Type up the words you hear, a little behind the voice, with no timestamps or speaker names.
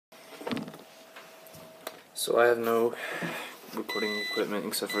So I have no recording equipment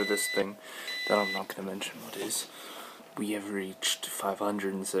except for this thing that I'm not going to mention what is. We have reached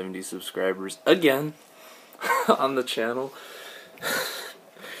 570 subscribers again on the channel.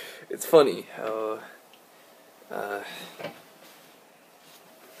 It's funny how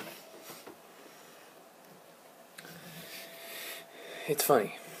it's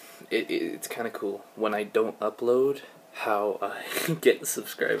funny. It's kind of cool when I don't upload how I get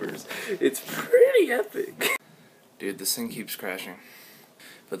subscribers. It's pretty epic. Dude, this thing keeps crashing.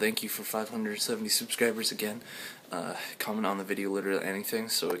 But thank you for 570 subscribers again. Comment on the video literally anything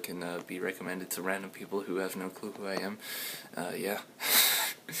so it can be recommended to random people who have no clue who I am. Yeah.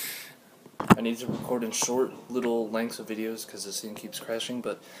 I need to record in short little lengths of videos because this thing keeps crashing,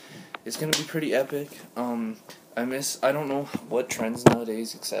 but it's gonna be pretty epic. I don't know what trends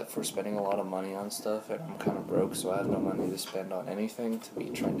nowadays except for spending a lot of money on stuff, and I'm kind of broke, so I have no money to spend on anything to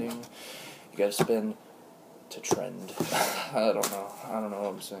be trending. You gotta spend to trend. I don't know what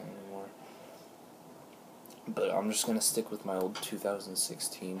I'm saying anymore. But I'm just gonna stick with my old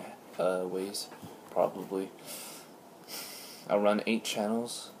 2016 ways, probably. I'll run 8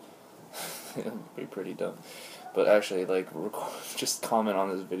 channels. It'd be pretty dumb. But actually, like, just comment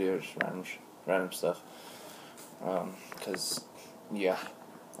on this video, just random stuff. Cause, yeah,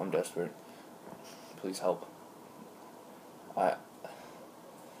 I'm desperate. Please help.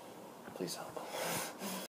 Please help.